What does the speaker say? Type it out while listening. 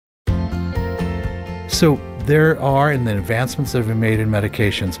So there are, in the advancements that have been made in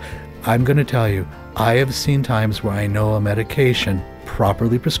medications, I'm going to tell you, I have seen times where I know a medication,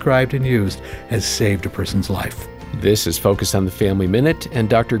 properly prescribed and used, has saved a person's life. This is Focus on the Family Minute, and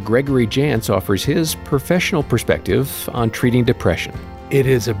Dr. Gregory Jantz offers his professional perspective on treating depression. It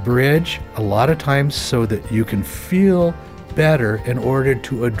is a bridge, a lot of times, so that you can feel better in order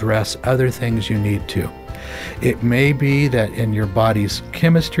to address other things you need to. It may be that in your body's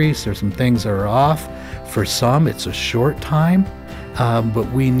chemistry, there's some things that are off. For some, it's a short time,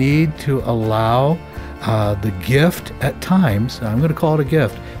 but we need to allow the gift at times. I'm going to call it a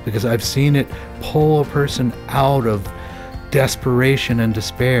gift because I've seen it pull a person out of desperation and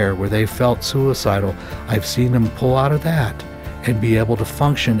despair where they felt suicidal. I've seen them pull out of that and be able to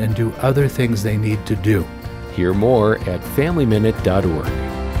function and do other things they need to do. Hear more at FamilyMinute.org.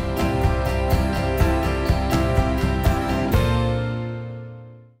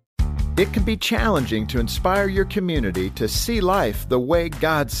 It can be challenging to inspire your community to see life the way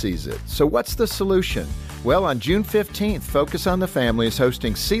God sees it. So what's the solution? Well, on June 15th, Focus on the Family is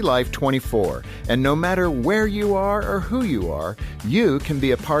hosting See Life 24. And no matter where you are or who you are, you can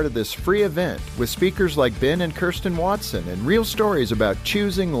be a part of this free event with speakers like Ben and Kirsten Watson and real stories about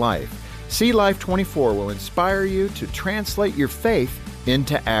choosing life. See Life 24 will inspire you to translate your faith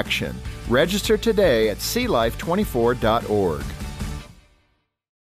into action. Register today at seelife24.org.